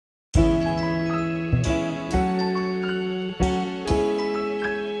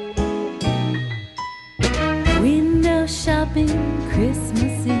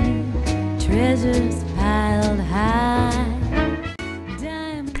Christmassy treasures piled high.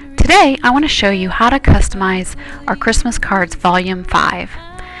 Today I want to show you how to customize our Christmas cards volume 5.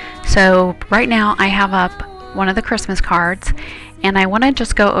 So right now I have up one of the Christmas cards and I want to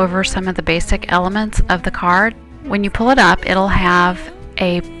just go over some of the basic elements of the card. When you pull it up, it'll have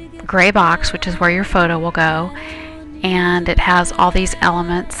a gray box, which is where your photo will go, and it has all these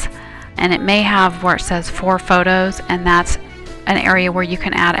elements, and it may have where it says 4 photos, and that's an area where you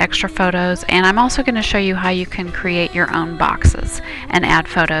can add extra photos. And I'm also going to show you how you can create your own boxes and add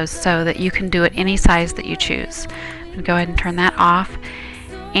photos so that you can do it any size that you choose. I'm going to go ahead and turn that off.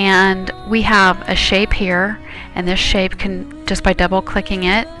 And we have a shape here, and this shape can, just by double clicking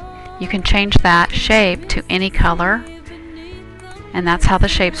it, you can change that shape to any color, and that's how the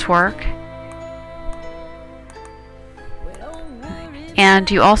shapes work.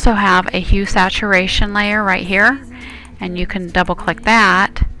 And you also have a hue saturation layer right here, and you can double click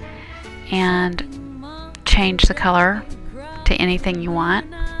that and change the color to anything you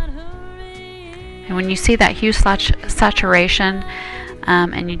want. And when you see that hue saturation,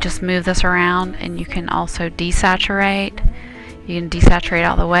 and you just move this around, and you can also desaturate. You can desaturate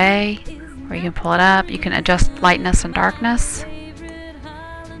all the way, or you can pull it up. You can adjust lightness and darkness.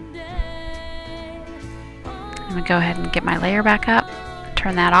 I'm going to go ahead and get my layer back up,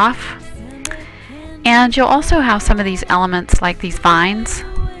 turn that off. And you'll also have some of these elements like these vines.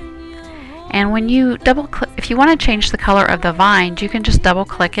 And when you double click, if you want to change the color of the vines, you can just double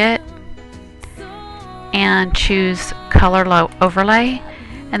click it and choose color overlay,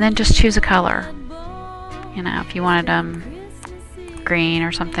 and then just choose a color. You know, if you wanted green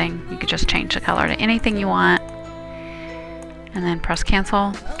or something, you could just change the color to anything you want, and then press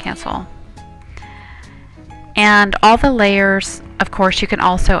cancel, cancel. And all the layers, of course, you can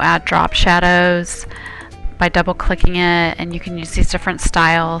also add drop shadows by double clicking it, and you can use these different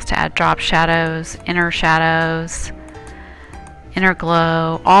styles to add drop shadows, inner shadows, inner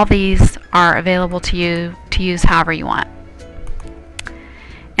glow. All these are available to you to use however you want.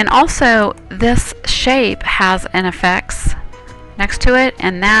 And also, this shape has an effects next to it,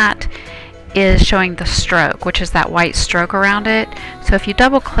 and that is showing the stroke, which is that white stroke around it. So if you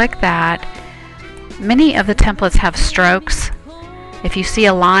double click that, many of the templates have strokes. If you see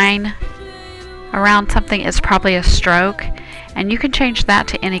a line around something, it's probably a stroke, and you can change that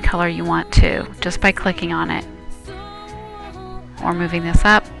to any color you want to just by clicking on it or moving this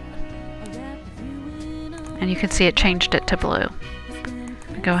up, and you can see it changed it to blue.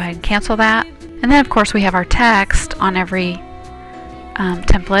 Go ahead and cancel that. And then of course we have our text on every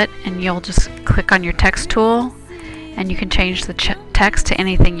template, and you'll just click on your text tool and you can change the text to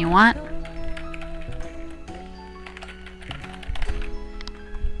anything you want.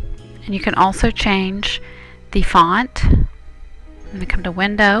 And you can also change the font. I'm going to come to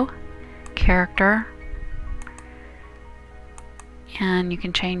Window, Character, and you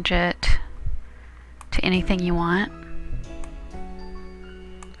can change it to anything you want.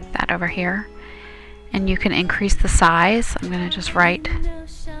 That over here. And you can increase the size. I'm going to just write,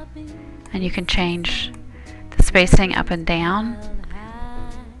 and you can change the spacing up and down,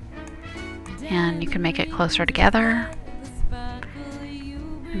 and you can make it closer together.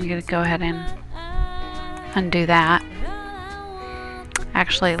 I'm going to go ahead and undo that.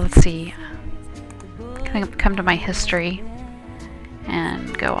 Actually, let's see. Can I come to my history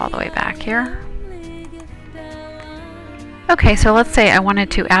and go all the way back here? Okay, so let's say I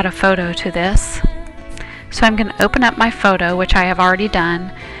wanted to add a photo to this. So I'm going to open up my photo, which I have already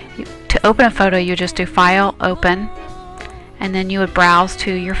done. To open a photo, you just do File, Open, and then you would browse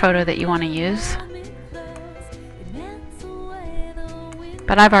to your photo that you want to use.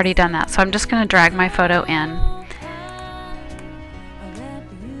 But I've already done that, so I'm just going to drag my photo in.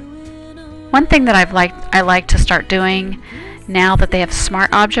 One thing that I like to start doing now that they have smart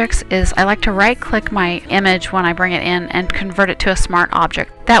objects is I like to right click my image when I bring it in and convert it to a smart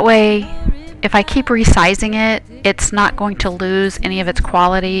object. That way, if I keep resizing it, it's not going to lose any of its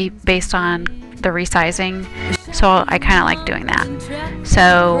quality based on the resizing. So I kind of like doing that.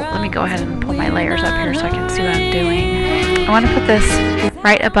 So let me go ahead and pull my layers up here so I can see what I'm doing. I want to put this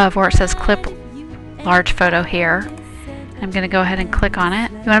right above where it says Clip Large Photo here. I'm going to go ahead and click on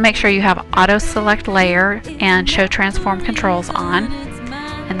it. You want to make sure you have Auto Select Layer and Show Transform Controls on.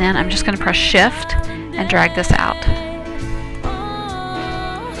 And then I'm just going to press Shift and drag this out.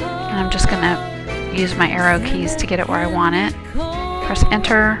 And I'm just going to use my arrow keys to get it where I want it. Press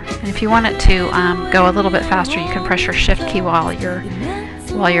Enter, and if you want it to go a little bit faster, you can press your Shift key while you're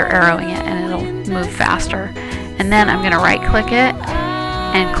arrowing it, and it'll move faster. And then I'm going to right click it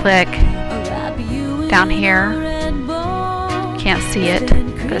and click down here, can't see it,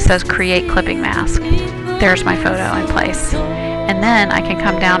 but it says create clipping mask. There's my photo in place. And then I can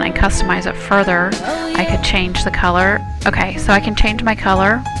come down and customize it further. I could change the color. Okay, so I can change my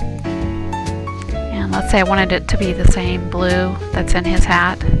color. And let's say I wanted it to be the same blue that's in his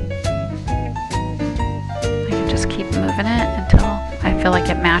hat. I can just keep moving it until I feel like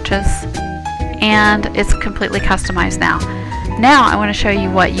it matches. And it's completely customized now. Now I want to show you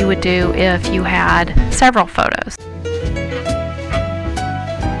what you would do if you had several photos.